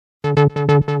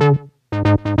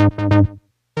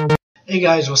Hey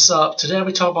guys, what's up? Today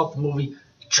we talk about the movie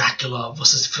Dracula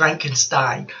vs.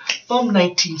 Frankenstein from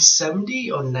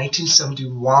 1970 or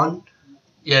 1971,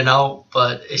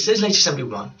 but it says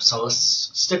 1971, so let's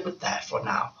stick with that for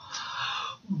now.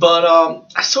 But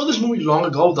I saw this movie long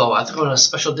ago though, I think on a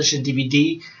special edition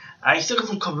DVD. I think if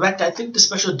I'm correct, I think the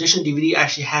special edition DVD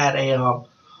actually had a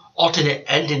alternate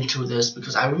ending to this,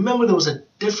 because I remember there was a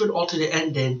different alternate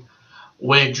ending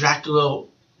where Dracula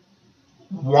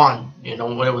won,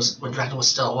 when Dracula was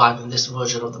still alive in this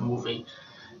version of the movie.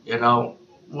 Well,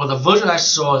 the version I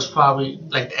saw is probably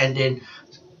like the ending.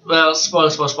 Well, spoiler,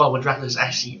 when Dracula is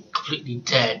actually completely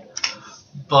dead.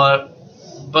 But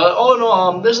all in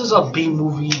all, this is a B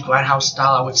movie, grindhouse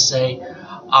style, I would say.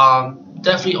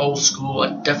 Definitely old school.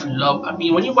 I definitely love. I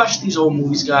mean, when you watch these old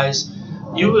movies, guys,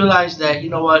 you realize that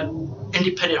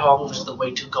independent horror movies is the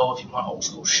way to go if you want old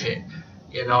school shit.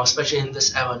 Especially in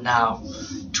this era now,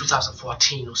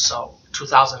 2014 or so,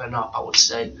 2000 and up, I would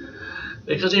say,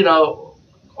 because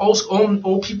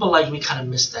old people like me kind of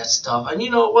miss that stuff. And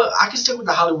I can stick with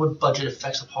the Hollywood budget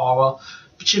effects of horror,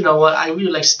 but I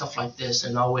really like stuff like this,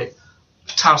 with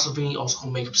Tom Savini old school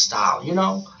makeup style,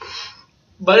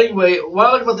 But anyway, what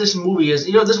I like about this movie is,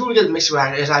 this movie gets mixed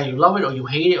reaction. It's either you love it or you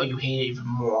hate it even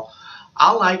more.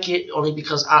 I like it only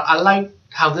because I like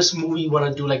how this movie want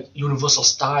to do like Universal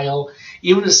style.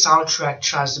 Even the soundtrack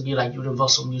tries to be like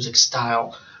Universal music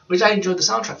style, which I enjoyed the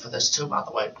soundtrack for this too, by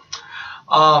the way.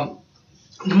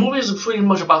 The movie is pretty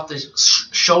much about this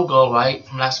showgirl, right,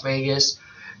 from Las Vegas.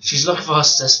 She's looking for her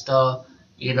sister,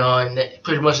 and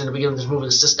pretty much in the beginning of this movie,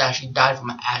 the sister actually died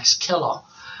from an axe killer.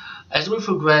 As we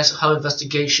progress, her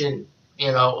investigation,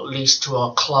 leads to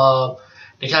a club.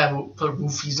 They kind of put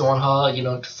roofies on her,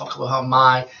 to fuck with her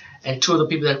mind. And two of the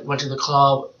people that went to the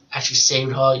club actually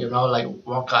saved her, like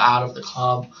walked her out of the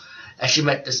club. And she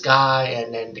met this guy,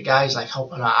 and then the guy's like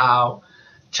helping her out,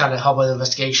 trying to help her with the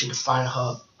investigation to find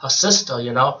her sister,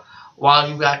 While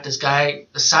you got this guy,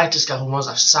 the scientist guy who runs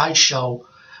a sideshow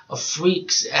of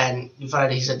freaks, and you find out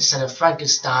that he's a descendant of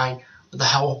Frankenstein with the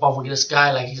help of this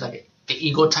guy, like he's like the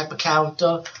ego type of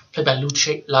character, played by Lou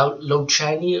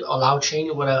Chaney,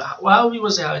 whatever he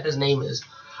was, how his name is.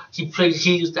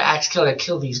 He's the axe killer that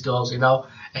killed these girls, and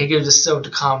he gives a syrup to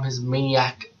calm his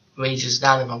maniac rages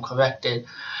down, if I'm corrected.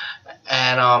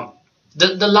 And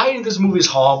the light in this movie is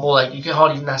horrible. Like, you can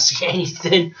hardly not see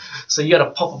anything, so you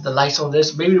gotta pump up the lights on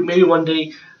this. Maybe one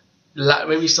day,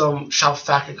 maybe some Shout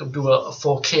Factory could do a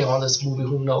 4K on this movie.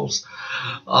 Who knows?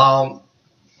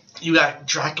 You got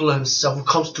Dracula himself, who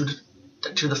comes to the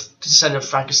descendant of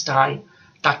Frankenstein.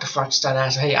 Dr. Frankenstein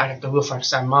asks, "Hey, I got the real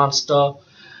Frankenstein monster.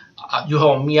 You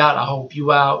help me out, I help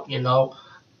you out,"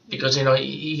 because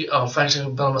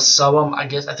Frankenstein built him a serum. I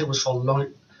think it was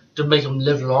to make him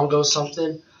live longer or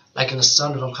something, like in the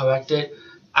sun, if I'm corrected.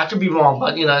 I could be wrong,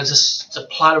 but it's just the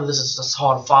plot of this is just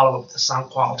hard to follow with the sound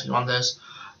quality on this.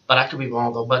 But I could be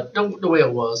wrong though. But the way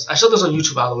it was, I saw this on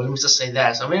YouTube, by the way. Let me just say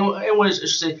that. So anyways,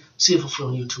 interested, see it for free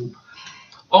on YouTube.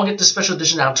 I'll get the special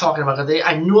edition that I'm talking about.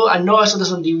 I know I saw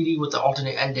this on DVD with the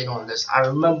alternate ending on this. I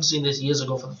remember seeing this years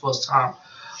ago for the first time.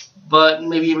 But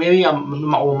maybe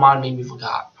my old mind made me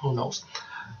forgot. Who knows?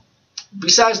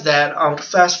 Besides that,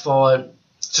 fast forward.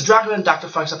 So Dracula and Dr.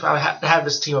 Frankenstein have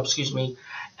this team up,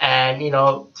 and they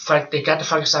got the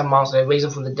Frankenstein monster. They raise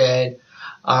him from the dead.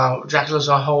 Dracula's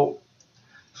on hold.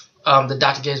 The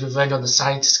doctor gets revenge on the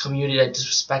scientist community that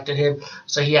disrespected him.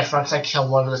 So he had Frankenstein kill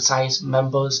one of the science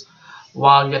members.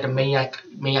 While you got the maniac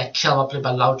killer played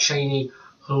by Lou Chaney,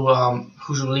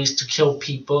 who's released to kill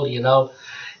people.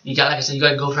 You got, like I said, you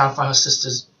got to go try and find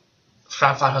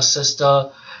her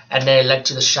sister, and then it led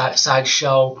to the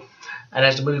sideshow. And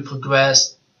as the movie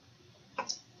progressed,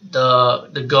 the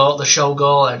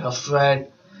showgirl and her friend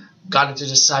got into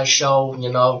the sideshow.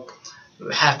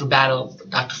 Have to battle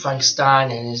Dr.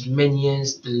 Frankenstein and his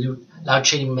minions, the Lou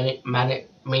Chaney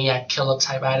maniac killer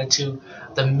type attitude,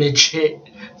 the midget.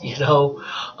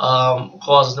 Of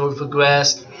course, as the movie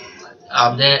progressed.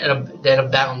 Then a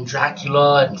battle on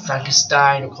Dracula and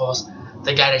Frankenstein. Of course,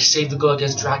 the guy that saved the girl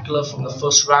against Dracula from the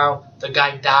first round, the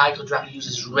guy died because Dracula used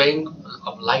his ring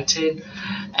of lighting,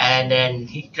 and then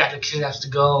Dracula kidnaps the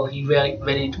girl. He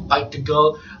ready to bite the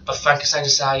girl, but Frankenstein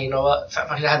decided,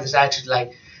 Frankenstein had this attitude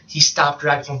like he stopped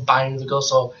Dracula from biting the girl.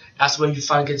 So that's when you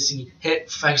finally get to see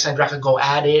Frankenstein and Dracula go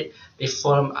at it. They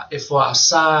fought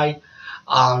outside.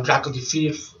 Dracula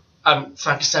defeated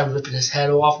Frankenstein, ripping his head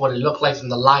off, what it looked like from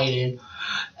the lighting.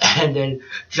 And then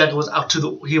Dracula was out in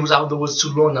the woods too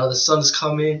long. Now the sun's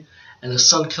coming, and the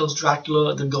sun kills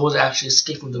Dracula. The girl actually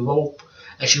escaped from the rope.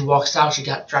 As she walks out, she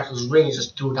got Dracula's ring and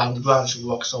just threw it down the ground. And she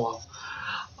walks off.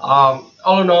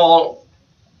 All in all,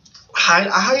 I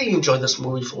highly enjoyed this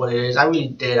movie for what it is. I really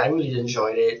did. I really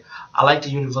enjoyed it. I like the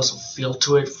universal feel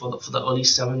to it for the early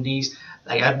 '70s.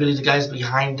 Like I believe the guys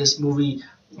behind this movie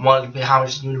wanted to pay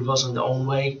homage to Universal in their own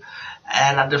way,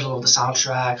 and I just love the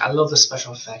soundtrack. I love the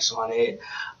special effects on it.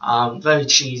 Very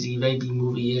cheesy, very B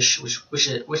movie-ish,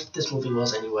 which this movie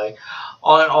was anyway.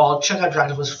 All in all, check out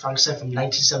Dracula vs. Frankenstein from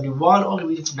 1971, or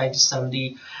read it from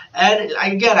 1970. And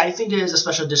again, I think there is a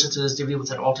special edition to this DVD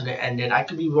with an alternate ending. I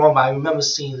could be wrong, but I remember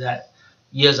seeing that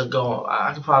years ago.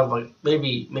 I could probably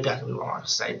maybe I could be wrong to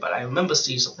say, but I remember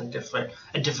seeing something different,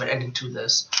 a different ending to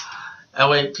this.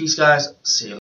 Anyway, peace, guys. See you.